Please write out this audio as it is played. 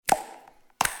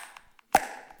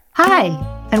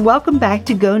Hi, and welcome back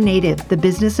to Go Native, the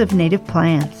business of native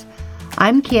plants.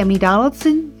 I'm Cammie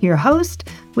Donaldson, your host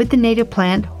with the Native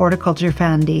Plant Horticulture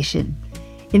Foundation.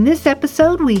 In this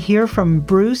episode, we hear from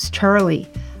Bruce Turley,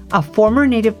 a former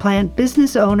native plant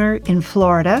business owner in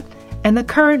Florida and the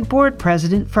current board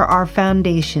president for our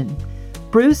foundation.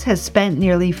 Bruce has spent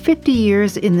nearly 50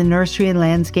 years in the nursery and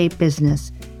landscape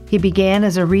business. He began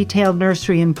as a retail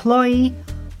nursery employee,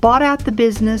 bought out the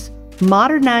business,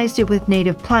 modernized it with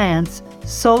native plants,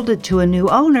 sold it to a new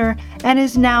owner, and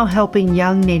is now helping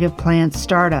young native plant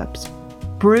startups.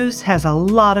 Bruce has a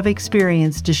lot of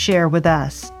experience to share with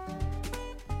us.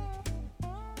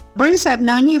 Bruce, I've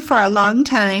known you for a long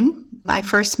time. I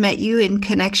first met you in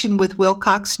connection with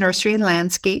Wilcox Nursery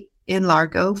Landscape in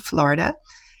Largo, Florida.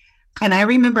 And I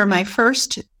remember my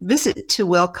first visit to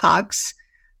Wilcox.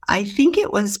 I think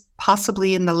it was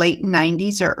possibly in the late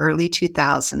 90s or early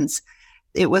 2000s.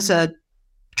 It was a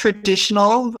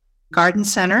traditional garden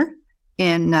center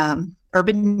in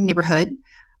urban neighborhood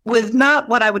with not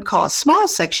what I would call a small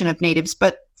section of natives,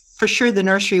 but for sure the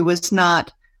nursery was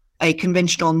not a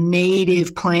conventional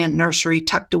native plant nursery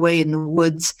tucked away in the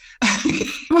woods.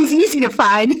 It was easy to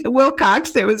find at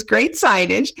Wilcox. There was great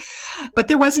signage, but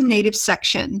there was a native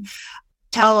section.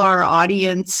 Tell our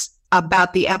audience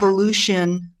about the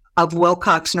evolution of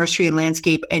Wilcox Nursery and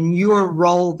Landscape and your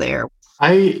role there.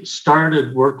 I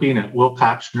started working at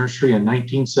Wilcox Nursery in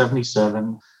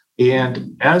 1977.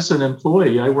 And as an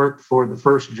employee, I worked for the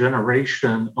first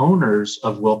generation owners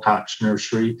of Wilcox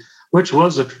Nursery, which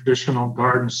was a traditional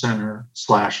garden center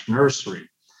 / nursery.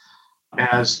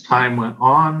 As time went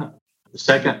on, the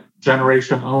second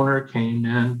generation owner came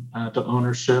in to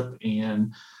ownership.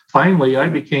 And finally, I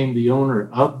became the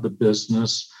owner of the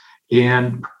business.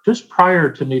 And just prior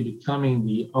to me becoming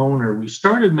the owner, we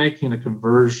started making a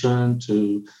conversion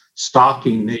to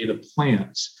stocking native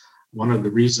plants. One of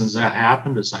the reasons that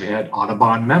happened is I had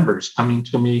Audubon members coming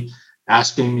to me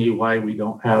asking me why we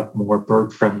don't have more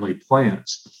bird-friendly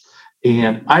plants.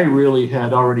 And I really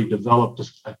had already developed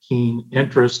a keen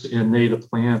interest in native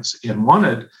plants and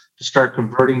wanted to start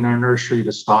converting our nursery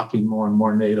to stocking more and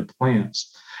more native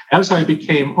plants. As I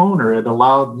became owner, it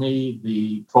allowed me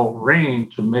the full reign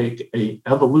to make an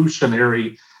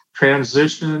evolutionary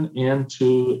transition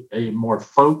into a more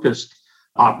focused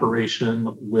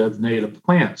operation with native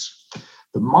plants.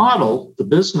 The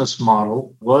business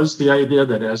model, was the idea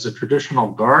that as a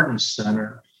traditional garden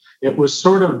center, it was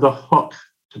sort of the hook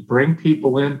to bring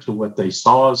people into what they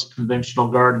saw as a conventional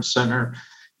garden center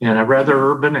in a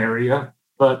rather urban area,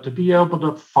 but to be able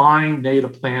to find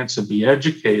native plants and be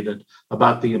educated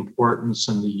about the importance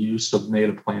and the use of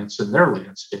native plants in their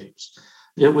landscapes.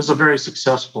 It was a very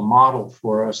successful model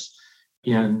for us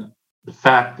in the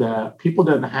fact that people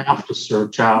didn't have to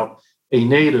search out a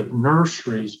native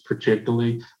nurseries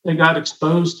particularly. They got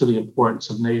exposed to the importance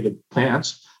of native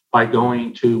plants by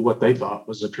going to what they thought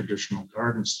was a traditional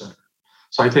garden center.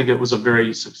 So I think it was a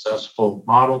very successful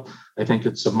model. I think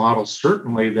it's a model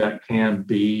certainly that can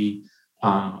be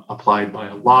applied by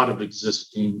a lot of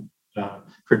existing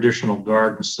traditional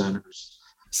garden centers.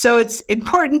 So it's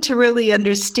important to really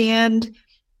understand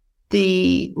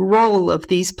the role of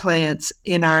these plants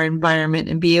in our environment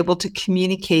and be able to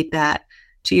communicate that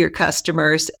to your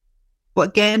customers. Well,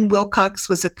 again, Wilcox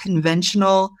was a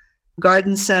conventional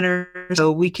garden center,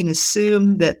 so we can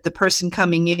assume that the person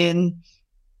coming in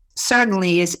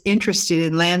certainly is interested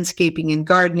in landscaping and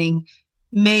gardening,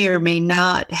 may or may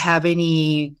not have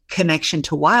any connection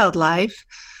to wildlife.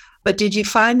 But did you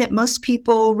find that most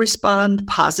people respond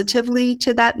positively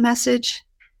to that message?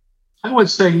 I would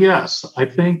say yes. I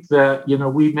think that,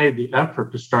 we made the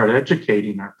effort to start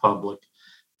educating our public.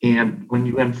 And when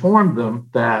you inform them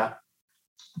that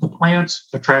the plants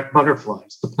attract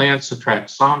butterflies, the plants attract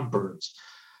songbirds,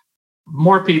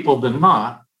 more people than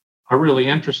not are really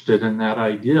interested in that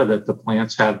idea that the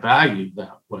plants have value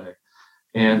that way.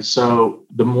 And so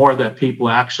the more that people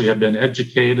actually have been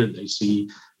educated, they see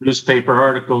newspaper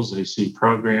articles, they see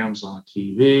programs on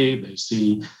TV, they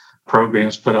see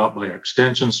programs put out by our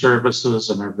extension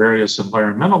services and our various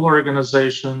environmental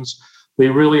organizations. We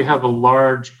really have a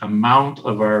large amount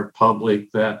of our public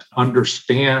that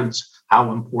understands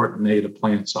how important native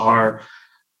plants are,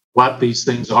 what these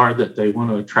things are that they want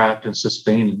to attract and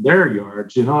sustain in their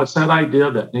yards. It's that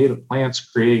idea that native plants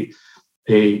create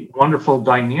a wonderful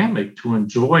dynamic to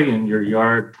enjoy in your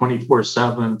yard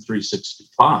 24/7,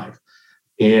 365.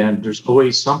 And there's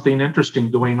always something interesting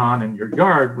going on in your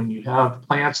yard when you have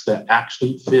plants that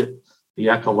actually fit the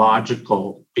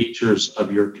ecological features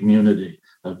of your community,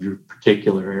 of your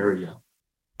particular area.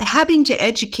 Having to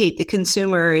educate the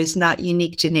consumer is not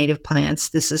unique to native plants.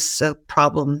 This is a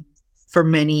problem for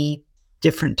many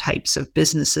different types of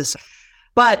businesses.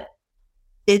 But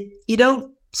you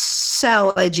don't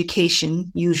sell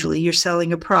education. Usually you're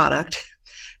selling a product.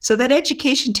 So that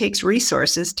education takes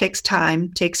resources, takes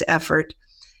time, takes effort.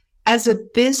 As a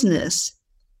business,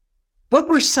 what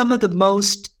were some of the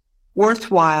most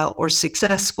worthwhile or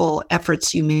successful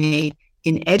efforts you made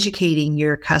in educating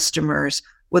your customers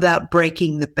without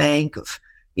breaking the bank of,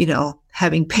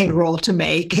 having payroll to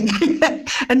make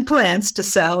and plants to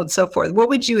sell and so forth? What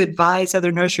would you advise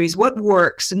other nurseries? What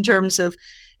works in terms of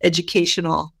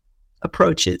educational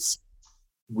approaches?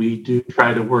 We do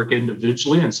try to work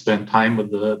individually and spend time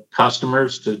with the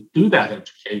customers to do that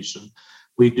education.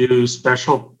 We do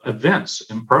special events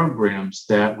and programs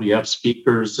that we have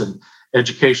speakers and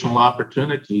educational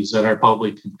opportunities that our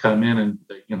public can come in and,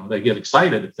 they get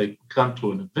excited if they come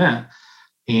to an event.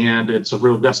 And it's a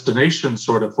real destination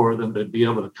sort of for them to be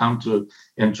able to come to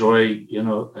enjoy,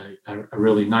 a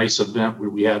really nice event where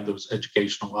we have those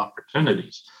educational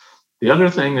opportunities. The other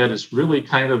thing that is really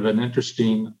kind of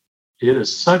it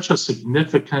is such a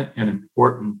significant and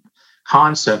important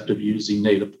concept of using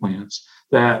native plants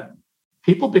that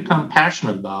people become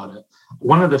passionate about it.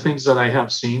 One of the things that I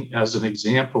have seen as an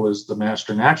example is the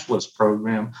Master Naturalist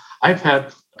program. I've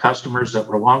had customers that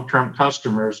were long-term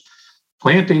customers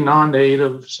planting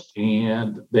non-natives,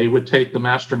 and they would take the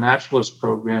Master Naturalist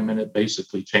program, and it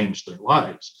basically changed their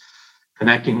lives.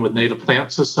 Connecting with Native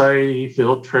Plant Society,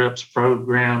 field trips,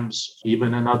 programs,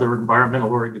 even in other environmental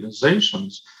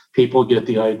organizations, people get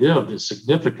the idea of the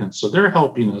significance. So they're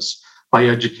helping us by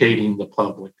educating the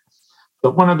public.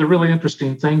 But one of the really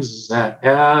interesting things is that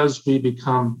as we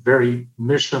become very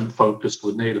mission focused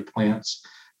with native plants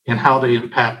and how they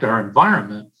impact our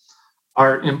environment,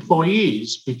 our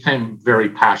employees became very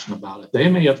passionate about it. They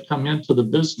may have come into the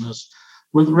business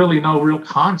with really no real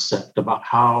concept about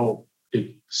how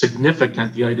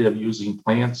significant the idea of using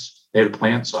native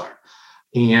plants are.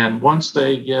 And once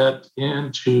they get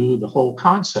into the whole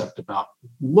concept about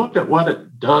look at what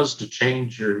it does to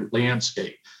change your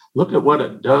landscape, look at what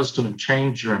it does to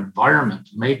change your environment,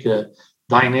 to make it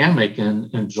dynamic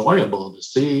and enjoyable, to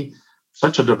see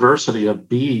such a diversity of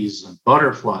bees and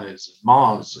butterflies and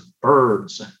moths and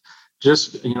birds, and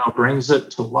just, brings it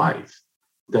to life,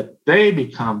 that they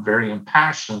become very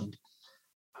impassioned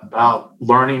about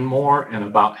learning more and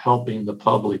about helping the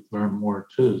public learn more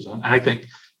too. And I think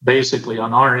basically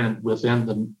on our end,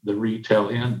 within the retail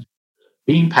end,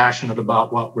 being passionate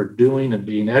about what we're doing and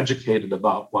being educated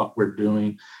about what we're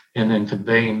doing and then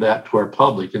conveying that to our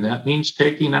public. And that means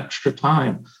taking extra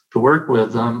time to work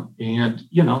with them. And,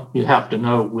 you have to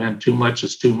know when too much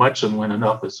is too much and when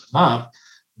enough is enough.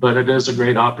 But it is a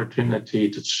great opportunity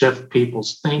to shift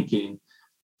people's thinking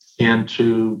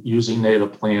into using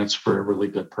native plants for a really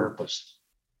good purpose.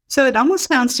 So it almost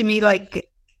sounds to me like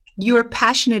your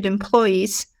passionate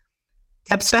employees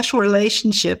have special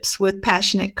relationships with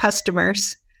passionate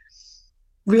customers.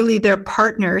 Really, they're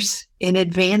partners in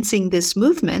advancing this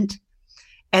movement,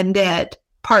 and that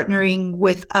partnering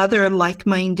with other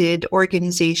like-minded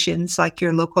organizations like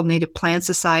your local Native Plant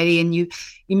Society. And you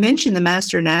mentioned the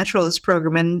Master Naturalist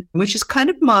program, which is kind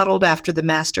of modeled after the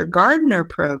Master Gardener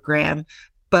program,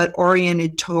 but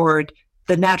oriented toward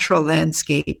the natural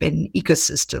landscape and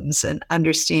ecosystems and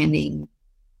understanding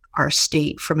our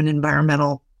state from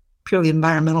an purely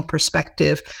environmental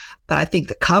perspective. But I think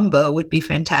the combo would be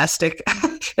fantastic.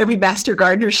 Every master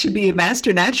gardener should be a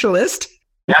master naturalist.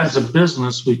 As a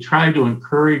business, we try to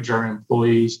encourage our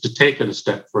employees to take it a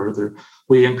step further.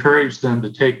 We encourage them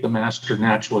to take the Master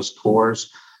Naturalist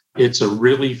course. It's a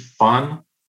really fun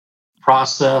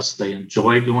process. They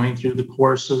enjoy going through the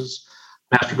courses.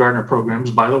 Master Gardener programs,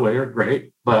 by the way, are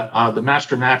great, but the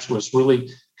Master Naturalist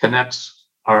really connects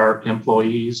our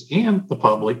employees and the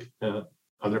public,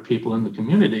 other people in the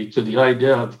community, to the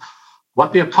idea of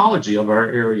what the ecology of our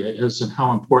area is and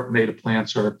how important native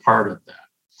plants are a part of that.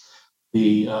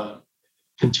 The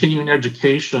continuing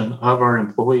education of our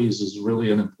employees is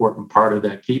really an important part of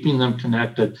that, keeping them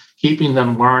connected, keeping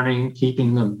them learning,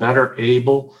 keeping them better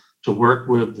able to work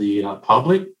with the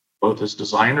public, both as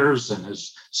designers and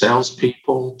as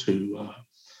salespeople, to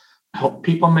help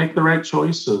people make the right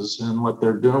choices in what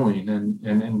they're doing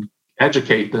and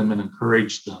educate them and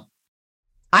encourage them.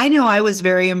 I know I was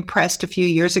very impressed a few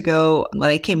years ago when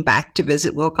I came back to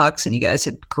visit Wilcox, and you guys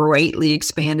had greatly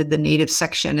expanded the native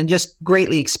section and just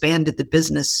greatly expanded the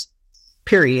business,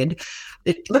 period.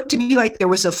 It looked to me like there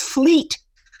was a fleet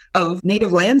of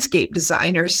native landscape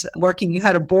designers working. You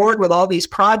had a board with all these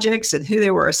projects and who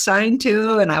they were assigned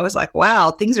to. And I was like,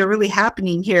 wow, things are really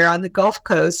happening here on the Gulf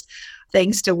Coast,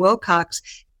 thanks to Wilcox.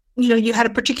 you had a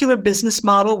particular business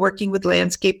model working with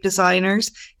landscape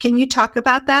designers. Can you talk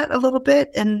about that a little bit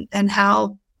and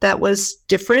how that was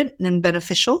different and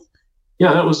beneficial?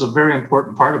 Yeah, that was a very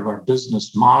important part of our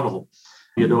business model.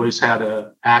 We had always had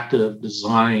an active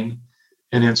design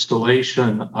and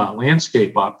installation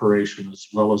landscape operation, as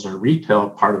well as our retail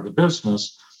part of the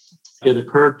business. It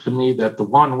occurred to me that the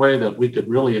one way that we could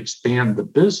really expand the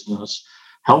business,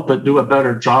 help it do a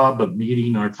better job of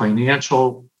meeting our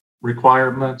financial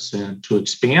requirements and to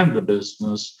expand the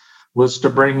business, was to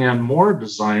bring in more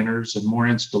designers and more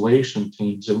installation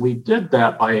teams. And we did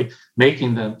that by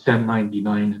making them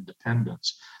 1099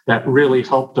 independents. That really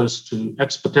helped us to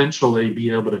exponentially be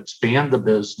able to expand the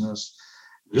business.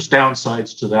 There's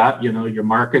downsides to that. Your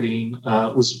marketing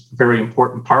was a very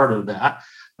important part of that,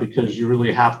 because you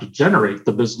really have to generate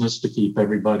the business to keep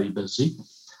everybody busy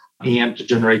and to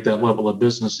generate that level of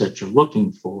business that you're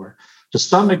looking for. To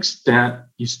some extent,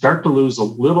 you start to lose a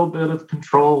little bit of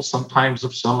control sometimes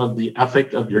of some of the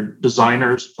ethic of your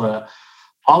designers. But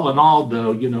all in all,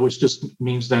 though, it just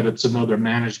means that it's another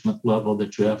management level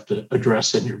that you have to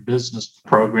address in your business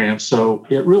program. So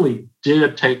it really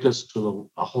did take us to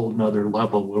a whole nother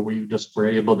level where we just were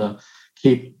able to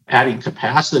keep adding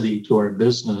capacity to our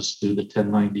business through the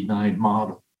 1099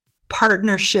 model.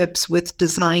 Partnerships with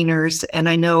designers. And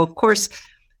I know, of course,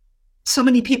 so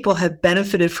many people have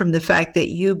benefited from the fact that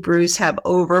you, Bruce, have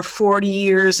over 40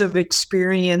 years of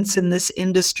experience in this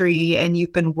industry, and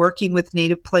you've been working with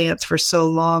native plants for so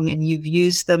long, and you've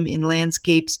used them in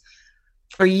landscapes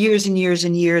for years and years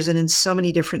and years, and in so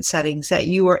many different settings, that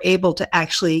you are able to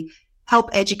actually help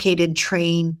educate and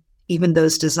train even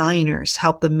those designers,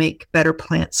 help them make better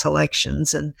plant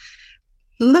selections. And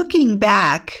looking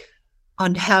back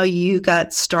on how you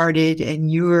got started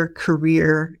and your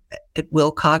career at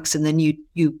Wilcox, and then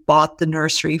you bought the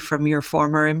nursery from your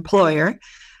former employer,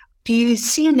 do you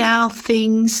see now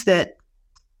things that,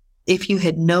 if you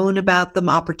had known about them,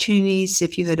 opportunities,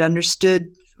 if you had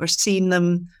understood or seen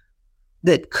them,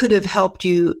 that could have helped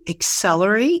you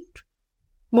accelerate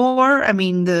more? I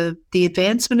mean, the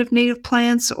advancement of native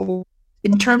plants, or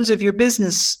in terms of your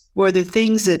business, were there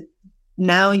things that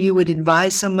now you would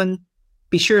advise someone,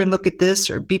 be sure and look at this,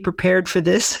 or be prepared for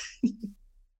this?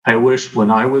 I wish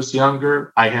when I was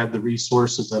younger, I had the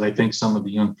resources that I think some of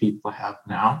the young people have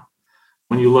now.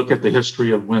 When you look at the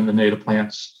history of when the Native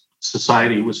Plants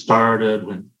Society was started,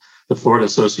 when the Florida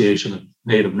Association of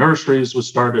Native Nurseries was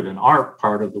started in our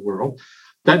part of the world,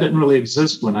 that didn't really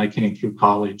exist when I came through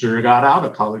college or got out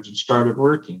of college and started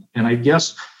working. And I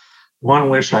guess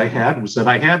one wish I had was that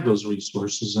I had those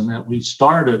resources and that we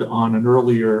started on an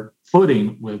earlier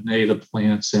footing with native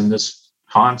plants and this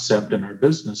concept in our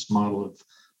business model of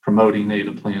promoting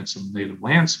native plants and native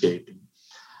landscaping.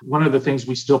 One of the things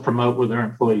we still promote with our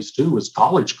employees too is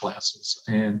college classes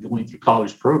and going through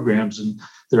college programs. And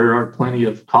there are plenty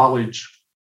of college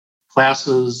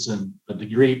classes and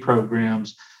degree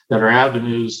programs that are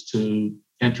avenues to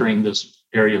entering this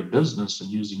area of business and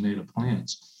using native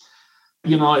plants.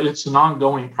 It's an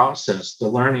ongoing process, the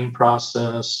learning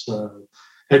process,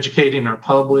 educating our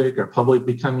public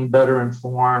becoming better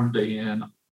informed, and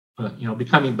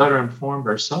becoming better informed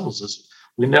ourselves. As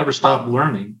we never stop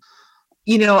learning.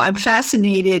 I'm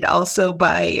fascinated also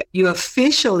by you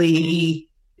officially,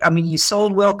 you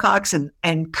sold Wilcox,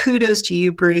 and kudos to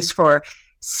you, Bruce, for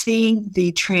seeing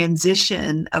the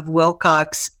transition of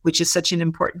Wilcox, which is such an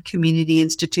important community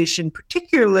institution,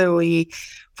 particularly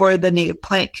for the native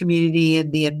plant community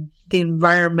and the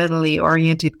environmentally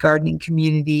oriented gardening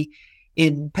community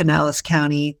in Pinellas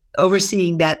County,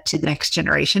 overseeing that to the next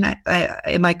generation.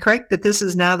 Am I correct that this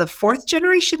is now the fourth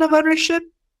generation of ownership?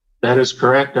 That is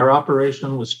correct. Our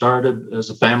operation was started as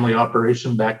a family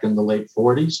operation back in the late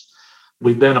 40s.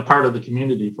 We've been a part of the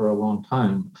community for a long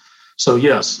time. So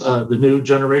yes, the new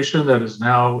generation that is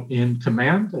now in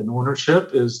command and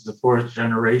ownership is the fourth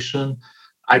generation.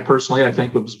 I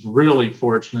think it was really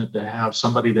fortunate to have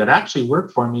somebody that actually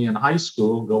worked for me in high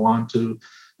school go on to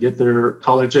get their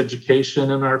college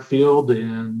education in our field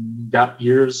and got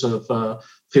years of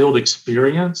field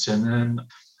experience, and then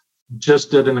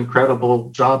just did an incredible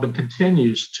job and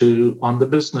continues to on the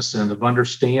business end of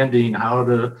understanding how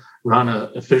to run an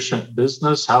efficient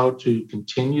business, how to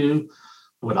continue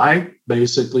what I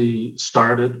basically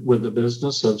started with the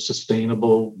business of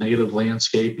sustainable native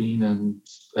landscaping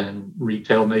and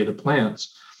retail native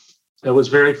plants. I was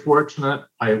very fortunate.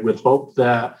 I would hope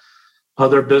that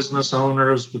other business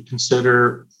owners would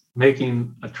consider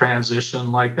making a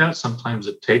transition like that. Sometimes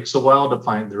it takes a while to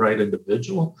find the right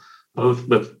individual, both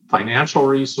with financial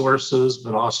resources,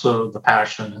 but also the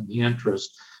passion and the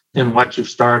interest in what you've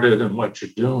started and what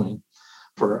you're doing.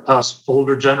 For us,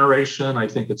 older generation, I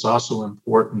think it's also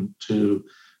important to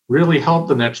really help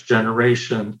the next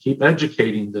generation, keep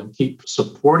educating them, keep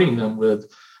supporting them with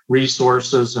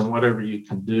resources and whatever you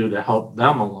can do to help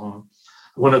them along.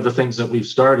 One of the things that we've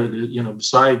started,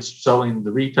 besides selling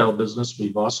the retail business,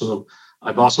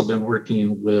 I've also been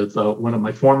working with one of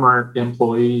my former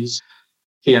employees.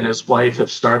 He and his wife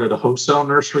have started a wholesale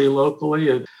nursery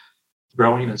locally,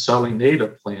 growing and selling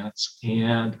native plants.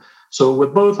 And so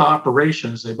with both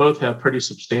operations, they both have pretty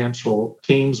substantial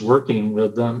teams working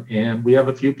with them. And we have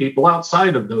a few people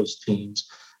outside of those teams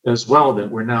as well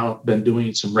that we're now been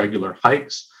doing some regular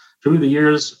hikes through the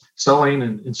years, selling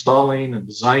and installing and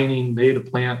designing native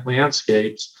plant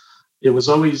landscapes. It was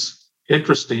always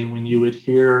interesting when you would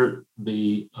hear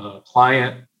the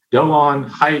client go on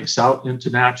hikes out into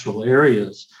natural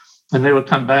areas. And they would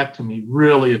come back to me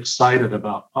really excited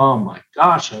about, oh my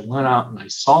gosh, I went out and I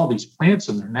saw these plants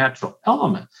in their natural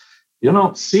element. You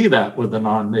don't see that with the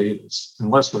non-natives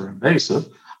unless they're invasive.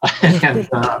 And,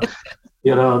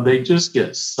 they just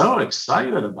get so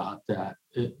excited about that.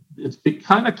 It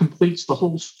kind of completes the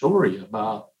whole story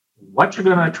about what you're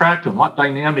going to attract and what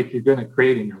dynamic you're going to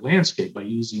create in your landscape by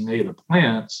using native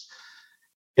plants.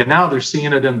 And now they're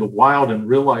seeing it in the wild and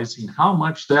realizing how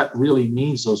much that really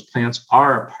means those plants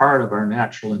are a part of our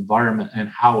natural environment and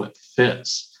how it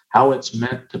fits, how it's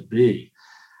meant to be.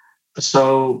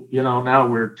 So, now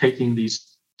we're taking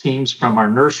these teams from our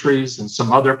nurseries and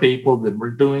some other people that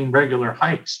we're doing regular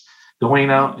hikes, going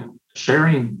out and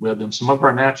sharing with them some of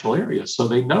our natural areas so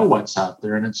they know what's out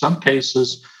there. And in some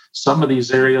cases, some of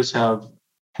these areas have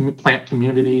plant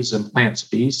communities and plant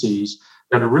species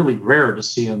that are really rare to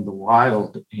see in the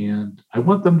wild. And I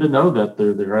want them to know that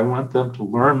they're there. I want them to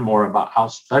learn more about how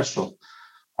special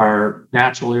our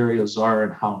natural areas are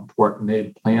and how important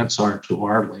native plants are to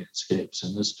our landscapes.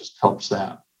 And this just helps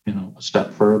that, a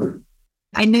step further.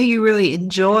 I know you really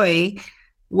enjoy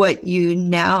what you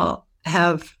now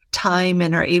have time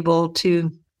and are able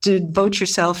to devote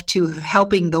yourself to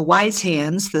helping the Wise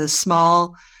Hands, the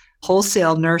small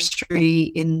wholesale nursery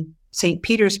in St.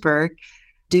 Petersburg,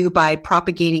 do by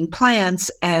propagating plants.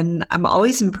 And I'm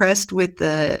always impressed with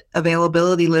the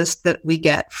availability list that we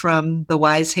get from the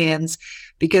Wise Hands,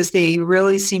 because they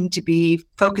really seem to be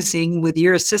focusing with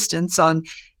your assistance on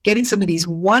getting some of these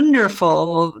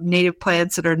wonderful native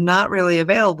plants that are not really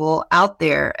available out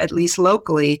there, at least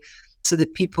locally, so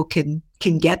that people can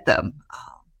get them.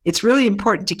 It's really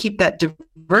important to keep that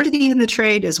diversity in the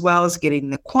trade, as well as getting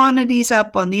the quantities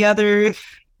up on the other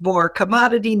more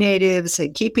commodity natives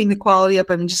and keeping the quality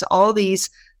up. I mean, just all these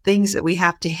things that we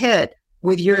have to hit.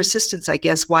 With your assistance, I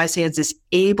guess Wise Hands is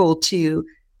able to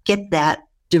get that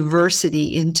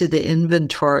diversity into the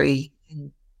inventory.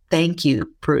 And thank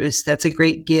you, Bruce. That's a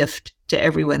great gift to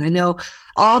everyone. I know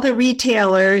all the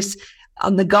retailers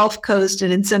on the Gulf Coast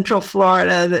and in Central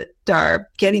Florida that are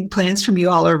getting plants from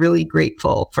you all are really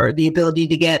grateful for the ability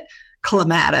to get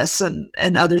clematis and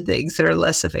other things that are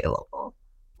less available.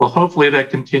 Well, hopefully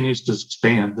that continues to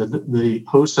expand. The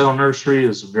wholesale nursery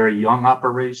is a very young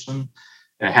operation.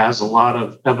 It has a lot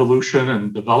of evolution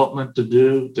and development to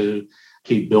do to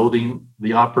keep building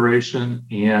the operation.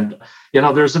 And,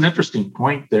 there's an interesting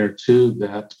point there, too,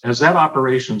 that as that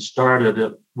operation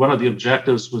started, one of the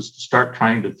objectives was to start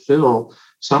trying to fill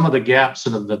some of the gaps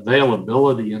in the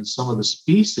availability in some of the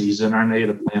species in our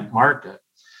native plant market.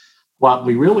 What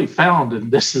we really found,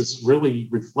 and this is really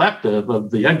reflective of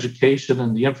the education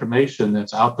and the information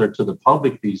that's out there to the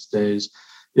public these days,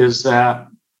 is that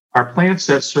our plants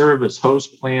that serve as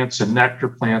host plants and nectar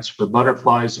plants for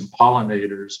butterflies and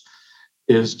pollinators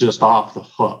is just off the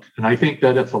hook. And I think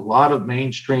that if a lot of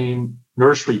mainstream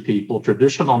nursery people,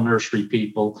 traditional nursery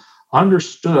people,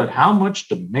 understood how much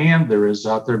demand there is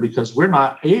out there, because we're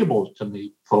not able to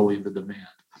meet fully the demand.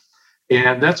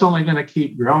 And that's only going to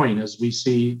keep growing as we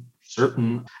see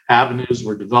certain avenues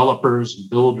where developers and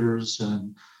builders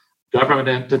and government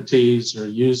entities are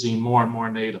using more and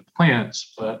more native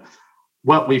plants. But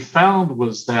what we found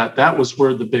was that was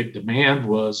where the big demand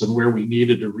was and where we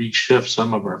needed to reshift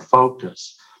some of our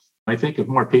focus. I think if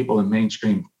more people in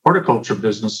mainstream horticulture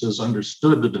businesses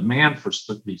understood the demand for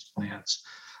these plants,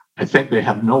 I think they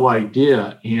have no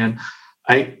idea. And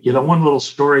one little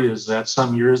story is that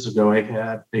some years ago, I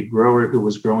had a grower who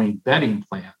was growing bedding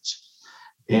plants.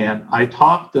 And I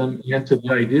talked them into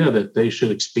the idea that they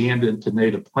should expand into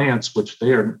native plants, which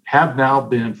they have now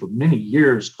been for many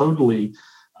years totally.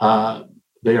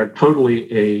 They are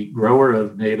totally a grower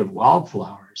of native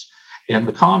wildflowers. And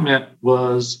the comment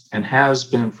was, and has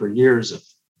been for years, if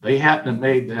they hadn't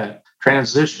made that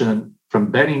transition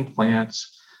from bedding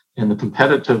plants in the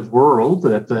competitive world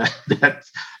that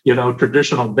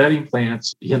traditional bedding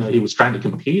plants, he was trying to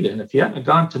compete in. If he hadn't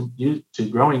gone to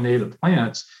growing native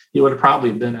plants, he would have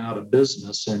probably been out of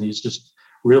business. And he's just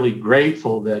really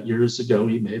grateful that years ago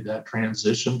he made that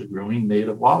transition to growing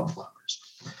native wildflowers.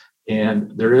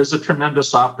 And there is a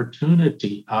tremendous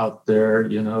opportunity out there,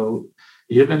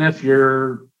 even if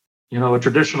you're, a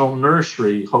traditional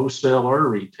nursery, wholesale or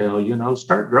retail,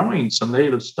 start growing some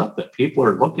native stuff that people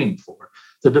are looking for.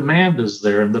 The demand is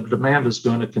there, and the demand is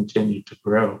going to continue to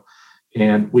grow.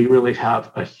 And we really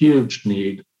have a huge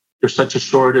need. There's such a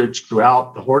shortage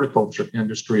throughout the horticulture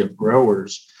industry of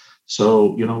growers. So,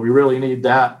 we really need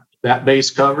that base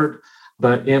covered.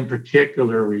 But in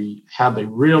particular, we have a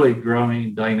really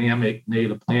growing dynamic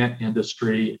native plant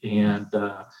industry, and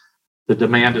the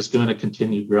demand is going to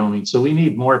continue growing. So we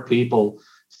need more people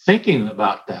thinking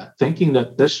about that, thinking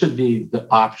that this should be the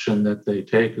option that they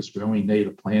take, is growing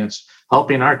native plants,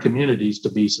 helping our communities to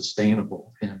be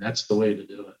sustainable. And that's the way to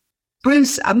do it.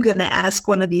 Bruce, I'm going to ask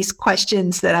one of these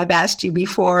questions that I've asked you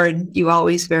before, and you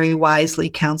always very wisely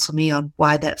counsel me on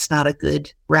why that's not a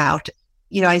good route.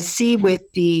 I see with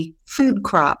the food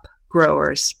crop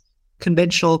growers,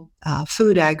 conventional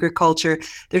food agriculture,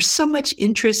 there's so much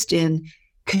interest in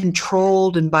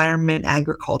controlled environment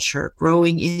agriculture,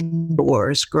 growing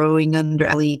indoors, growing under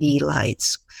LED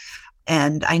lights.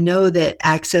 And I know that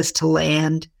access to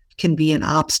land can be an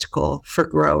obstacle for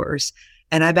growers.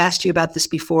 And I've asked you about this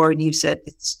before, and you've said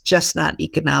it's just not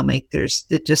economic.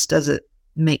 It just doesn't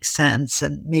make sense.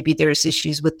 And maybe there's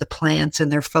issues with the plants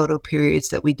and their photo periods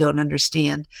that we don't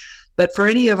understand. But for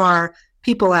any of our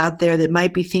people out there that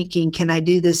might be thinking, can I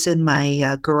do this in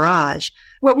my garage?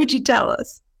 What would you tell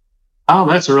us? Oh,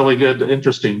 that's a really good,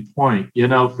 interesting point.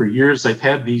 For years, I've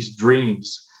had these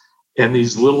dreams and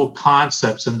these little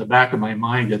concepts in the back of my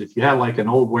mind that if you had like an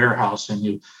old warehouse and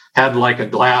you had like a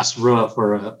glass roof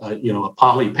or a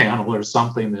poly panel or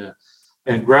something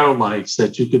and grow lights,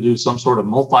 that you could do some sort of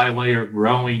multi-layer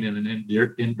growing in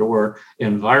an indoor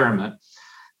environment.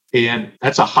 And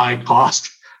that's a high cost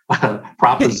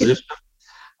proposition.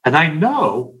 And I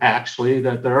know actually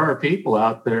that there are people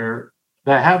out there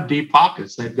that have deep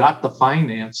pockets. They've got the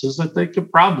finances that they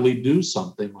could probably do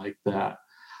something like that.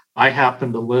 I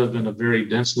happen to live in a very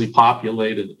densely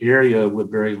populated area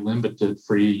with very limited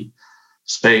free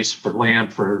space for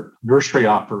land for nursery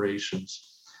operations.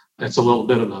 It's a little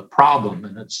bit of a problem,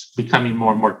 and it's becoming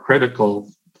more and more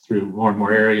critical through more and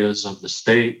more areas of the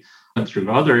state and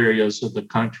through other areas of the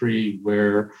country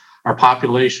where our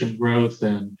population growth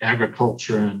and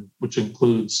agriculture, and which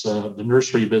includes the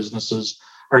nursery businesses,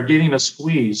 are getting a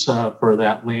squeeze for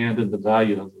that land and the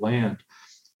value of land.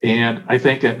 And I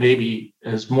think that maybe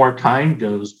as more time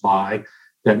goes by,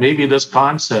 that maybe this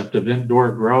concept of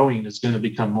indoor growing is going to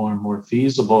become more and more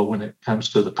feasible when it comes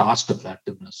to the cost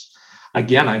effectiveness.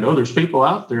 Again, I know there's people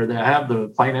out there that have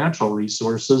the financial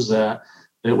resources that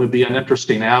it would be an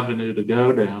interesting avenue to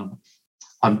go down.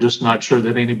 I'm just not sure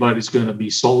that anybody's going to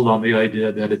be sold on the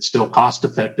idea that it's still cost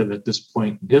effective at this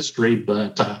point in history,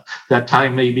 but that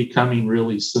time may be coming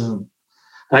really soon.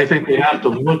 I think we have to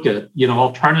look at,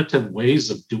 alternative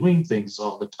ways of doing things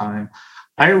all the time.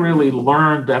 I really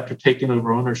learned after taking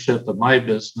over ownership of my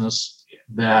business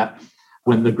that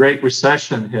when the Great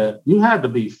Recession hit, you had to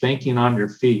be thinking on your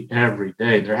feet every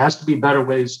day. There has to be better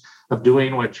ways of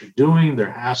doing what you're doing.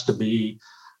 There has to be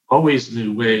always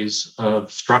new ways of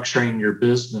structuring your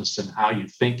business and how you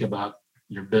think about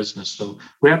your business. So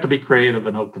we have to be creative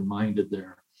and open-minded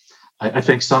there. I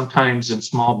think sometimes in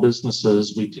small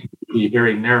businesses, we can be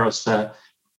very narrow set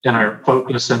in our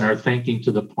focus and our thinking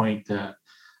to the point that,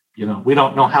 we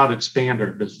don't know how to expand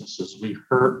our businesses. We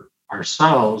hurt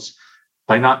ourselves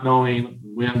by not knowing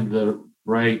when the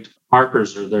right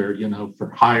markers are there,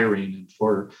 for hiring and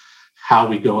for how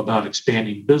we go about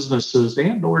expanding businesses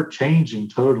and or changing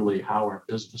totally how our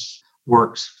business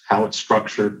works, how it's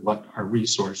structured, what our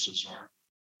resources are.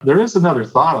 There is another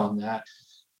thought on that.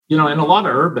 In a lot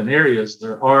of urban areas,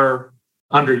 there are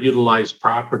underutilized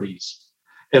properties.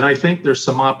 And I think there's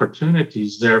some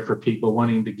opportunities there for people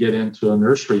wanting to get into a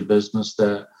nursery business,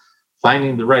 that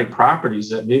finding the right properties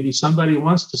that maybe somebody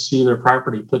wants to see their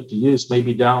property put to use,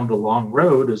 maybe down the long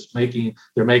road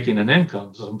they're making an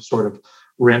income, some sort of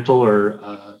rental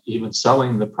or even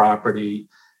selling the property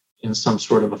in some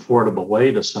sort of affordable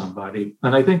way to somebody.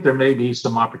 And I think there may be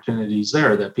some opportunities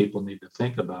there that people need to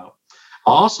think about.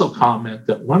 I'll also comment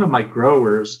that one of my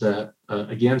growers that,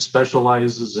 again,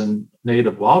 specializes in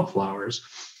native wildflowers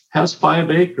has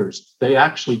 5 acres. They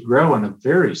actually grow in a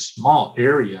very small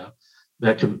area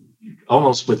that can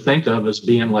almost would think of as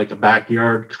being like a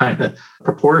backyard kind of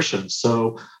proportion.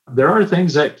 So there are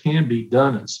things that can be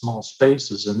done in small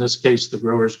spaces. In this case, the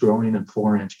grower's growing in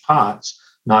 4-inch pots,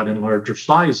 not in larger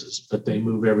sizes, but they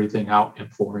move everything out in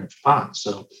 4-inch pots.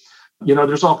 So,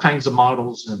 there's all kinds of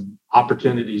models and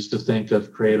opportunities to think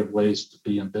of creative ways to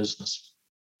be in business.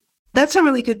 That's a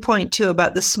really good point, too,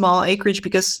 about the small acreage,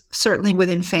 because certainly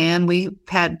within FAN, we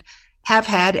have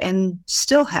had and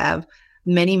still have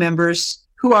many members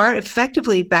who are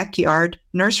effectively backyard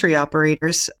nursery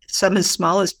operators, some as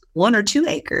small as 1 or 2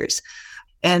 acres.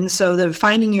 And so the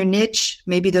finding your niche,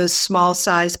 maybe those small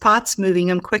size pots, moving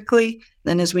them quickly.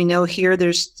 And as we know here,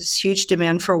 there's this huge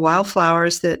demand for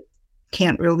wildflowers that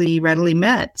can't really be readily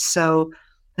met. So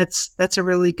that's a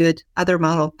really good other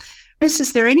model. Chris,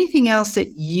 is there anything else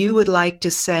that you would like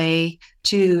to say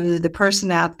to the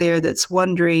person out there that's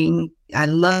wondering, I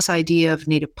love this idea of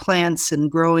native plants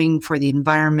and growing for the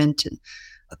environment and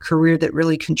a career that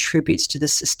really contributes to the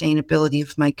sustainability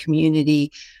of my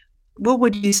community? What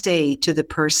would you say to the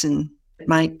person that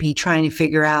might be trying to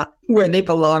figure out where they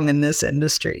belong in this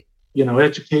industry?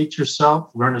 Educate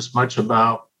yourself, learn as much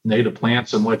about native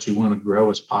plants and what you want to grow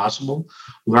as possible.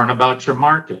 Learn about your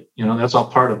market. That's all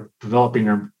part of developing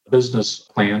your business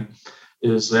plan,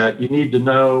 is that you need to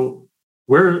know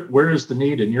where is the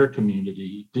need in your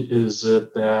community. Is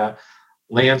it that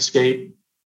landscape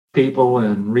people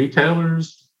and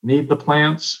retailers need the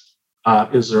plants?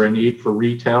 Is there a need for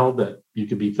retail that you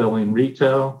could be filling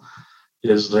retail?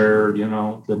 Is there,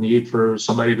 the need for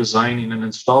somebody designing and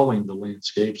installing the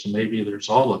landscapes? And maybe there's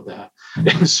all of that.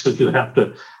 And so you have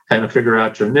to kind of figure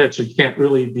out your niche. You can't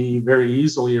really be very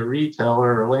easily a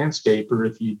retailer or a landscaper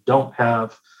if you don't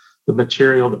have the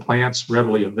material, the plants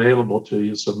readily available to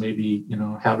you. So maybe,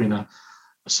 having a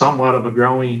somewhat of a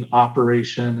growing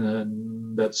operation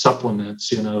and that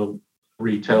supplements,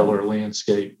 retail or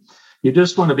landscape. You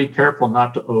just want to be careful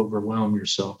not to overwhelm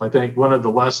yourself. I think one of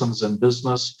the lessons in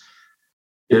business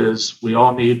is we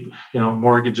all need,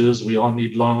 mortgages, we all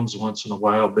need loans once in a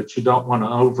while, but you don't want to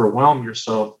overwhelm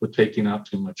yourself with taking out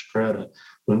too much credit.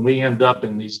 When we end up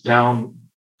in these down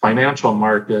financial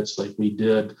markets like we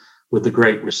did with the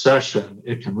Great Recession,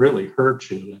 it can really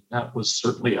hurt you. And that was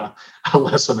certainly a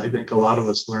lesson I think a lot of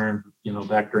us learned,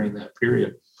 back during that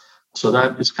period. So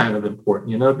that is kind of important.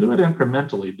 Do it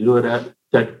incrementally, do it at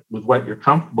that with what you're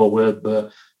comfortable with,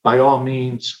 but by all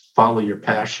means, follow your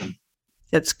passion.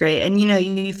 That's great. And,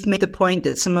 you've made the point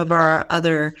that some of our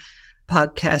other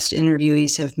podcast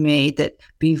interviewees have made, that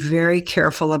be very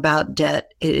careful about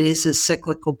debt. It is a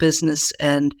cyclical business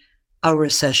and a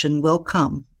recession will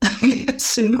come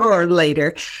sooner or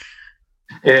later.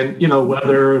 And,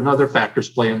 weather and other factors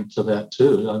play into that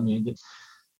too. I mean,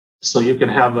 so you can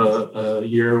have a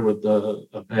year with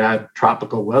a bad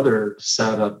tropical weather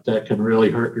setup that can really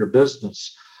hurt your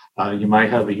business. You might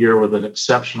have a year with an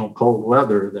exceptional cold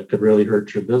weather that could really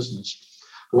hurt your business.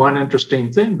 One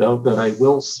interesting thing, though, that I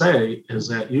will say is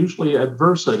that usually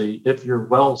adversity, if you're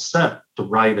well set to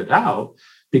ride it out,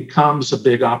 becomes a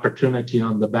big opportunity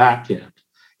on the back end.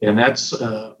 And that's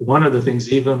one of the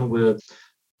things, even with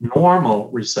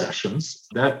normal recessions,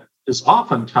 that is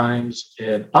oftentimes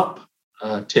an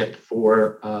uptick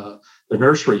for the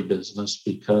nursery business,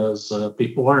 because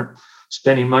people aren't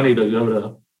spending money to go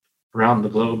to around the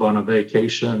globe on a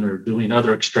vacation or doing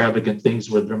other extravagant things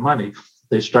with their money.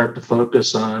 They start to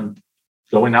focus on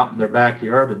going out in their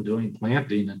backyard and doing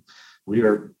planting. And we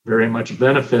are very much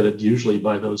benefited usually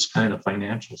by those kind of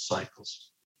financial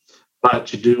cycles.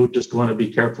 But you do just want to be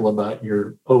careful about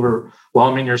your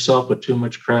overwhelming yourself with too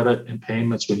much credit and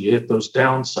payments when you hit those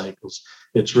down cycles.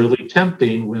 It's really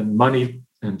tempting when money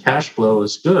and cash flow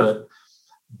is good,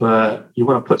 but you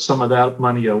want to put some of that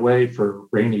money away for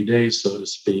rainy days, so to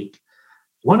speak.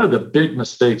 One of the big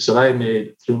mistakes that I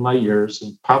made through my years,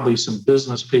 and probably some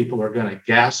business people are going to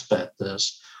gasp at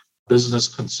this, business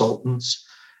consultants,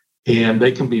 and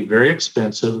they can be very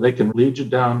expensive. They can lead you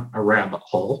down a rabbit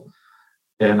hole.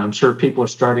 And I'm sure people are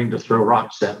starting to throw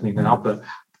rocks at me now, but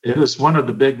it is one of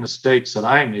the big mistakes that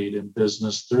I made in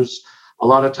business. There's a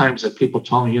lot of times that people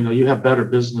tell me, you have better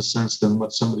business sense than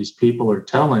what some of these people are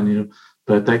telling you,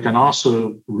 but they can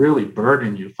also really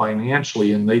burden you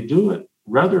financially, and they do it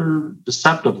rather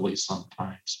deceptively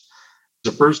sometimes.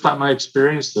 The first time I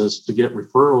experienced this, to get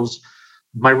referrals,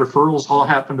 my referrals all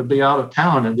happen to be out of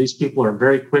town, and these people are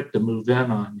very quick to move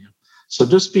in on you. So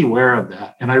just beware of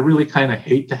that. And I really kind of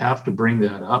hate to have to bring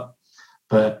that up,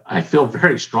 but I feel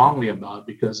very strongly about it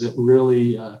because it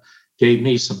really gave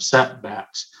me some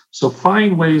setbacks. So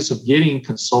find ways of getting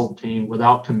consulting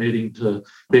without committing to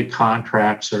big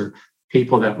contracts or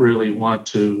people that really want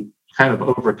to kind of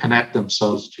overconnect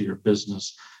themselves to your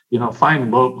business.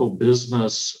 find local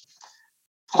business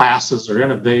classes or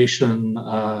innovation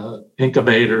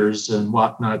incubators and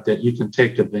whatnot that you can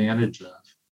take advantage of.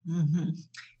 Mm-hmm.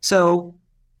 So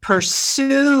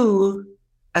pursue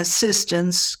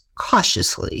assistance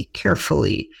cautiously,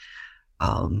 carefully.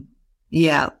 And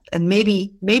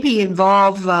maybe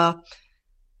involve,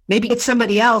 maybe get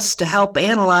somebody else to help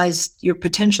analyze your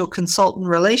potential consultant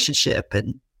relationship.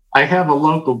 And I have a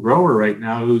local grower right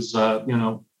now who's,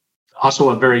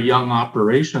 also a very young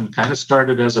operation, kind of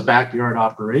started as a backyard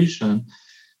operation.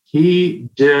 He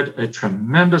did a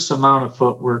tremendous amount of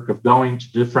footwork of going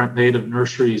to different native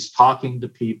nurseries, talking to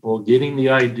people, getting the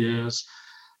ideas,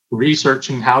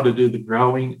 researching how to do the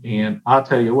growing. And I'll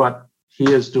tell you what,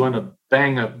 he is doing a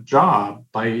bang-up job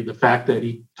by the fact that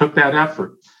he took that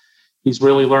effort. He's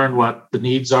really learned what the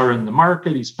needs are in the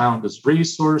market. He's found his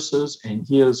resources, and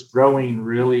he is growing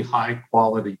really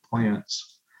high-quality plants.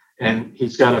 And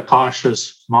he's got a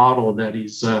cautious model that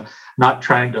he's not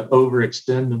trying to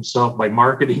overextend himself by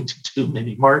marketing to too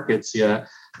many markets yet.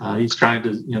 He's trying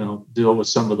to, deal with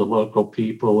some of the local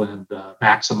people and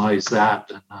maximize that.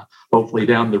 And hopefully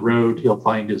down the road, he'll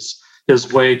find his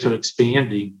way to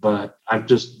expanding. But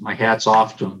my hat's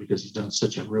off to him because he's done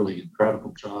such a really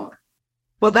incredible job.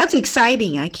 Well, that's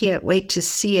exciting. I can't wait to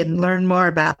see and learn more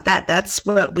about that. That's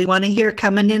what we want to hear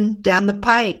coming in down the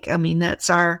pike. I mean, that's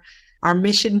our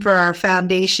mission for our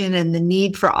foundation, and the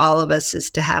need for all of us is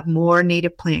to have more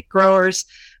native plant growers,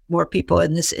 more people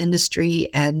in this industry.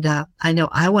 And I know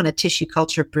I want a tissue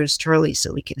culture Bruce Turley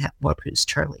so we can have more Bruce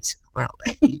Turleys in the world.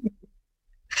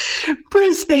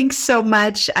 Bruce, thanks so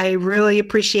much. I really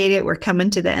appreciate it. We're coming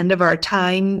to the end of our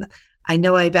time. I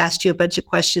know I've asked you a bunch of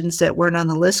questions that weren't on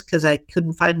the list because I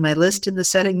couldn't find my list in the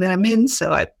setting that I'm in.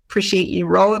 So I appreciate you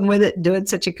rolling with it and doing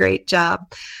such a great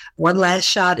job. One last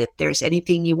shot, if there's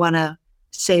anything you want to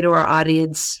say to our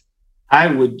audience. I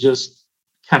would just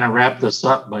kind of wrap this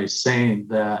up by saying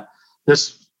that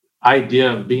this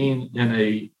idea of being in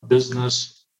a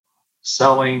business,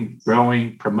 selling,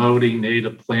 growing, promoting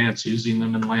native plants, using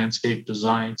them in landscape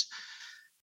designs,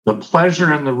 the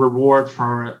pleasure and the reward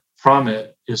from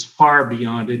it is far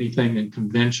beyond anything in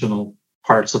conventional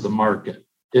parts of the market.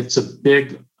 It's a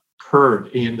big curve,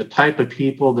 and the type of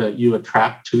people that you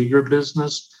attract to your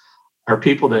business are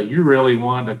people that you really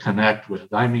want to connect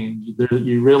with. I mean,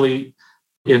 you really,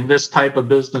 in this type of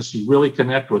business, you really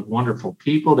connect with wonderful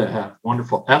people that have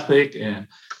wonderful ethic and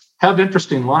have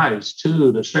interesting lives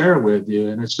too to share with you.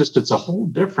 And it's a whole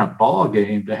different ball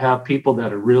game to have people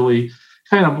that are really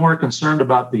kind of more concerned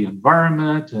about the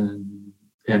environment and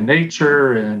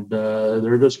nature, and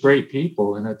they're just great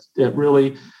people. And it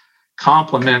really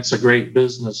complements a great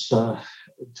business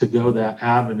to go that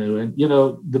avenue. And,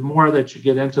 the more that you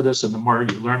get into this and the more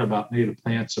you learn about native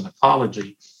plants and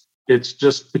ecology, it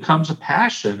just becomes a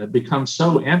passion. It becomes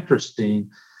so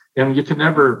interesting, and you can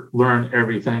never learn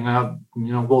everything.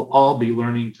 We'll all be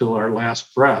learning till our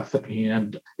last breath,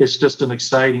 and it's just an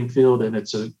exciting field, and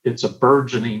it's a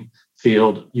burgeoning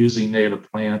field using native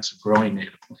plants, growing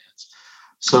native plants.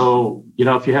 So,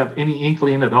 if you have any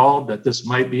inkling at all that this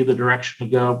might be the direction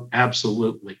to go,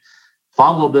 absolutely.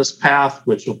 Follow this path,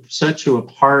 which will set you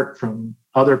apart from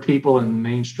other people in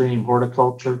mainstream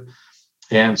horticulture,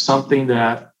 and something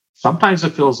that sometimes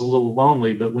it feels a little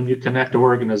lonely, but when you connect to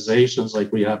organizations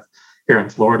like we have here in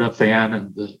Florida, FAN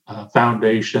and the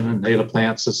Foundation and Native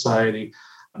Plant Society,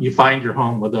 you find your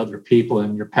home with other people,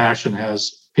 and your passion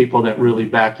has people that really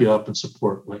back you up and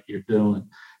support what you're doing.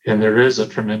 And there is a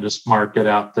tremendous market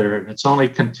out there, and it's only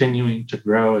continuing to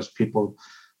grow as people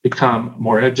become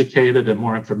more educated and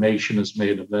more information is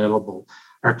made available.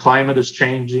 Our climate is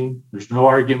changing. There's no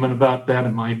argument about that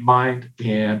in my mind.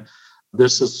 And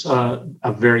this is a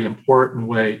very important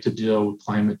way to deal with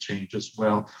climate change as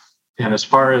well. And as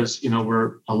far as, a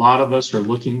lot of us are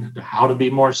looking at how to be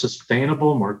more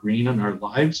sustainable, more green in our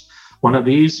lives. One of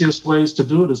the easiest ways to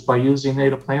do it is by using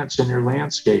native plants in your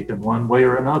landscape in one way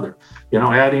or another.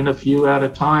 Adding a few at a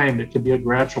time. It can be a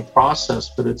gradual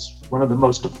process, but it's one of the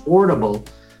most affordable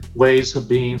ways of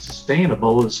being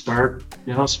sustainable is start,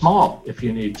 small if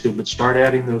you need to, but start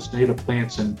adding those native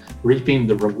plants and reaping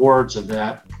the rewards of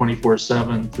that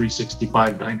 24/7,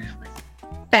 365 dynamic.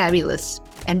 Fabulous.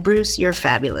 And Bruce, you're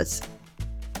fabulous.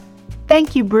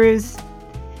 Thank you, Bruce.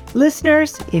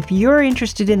 Listeners, if you're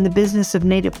interested in the business of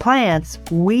native plants,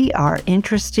 we are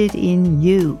interested in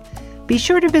you. Be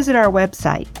sure to visit our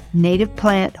website,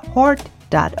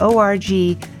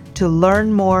 nativeplanthort.org, to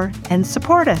learn more and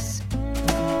support us.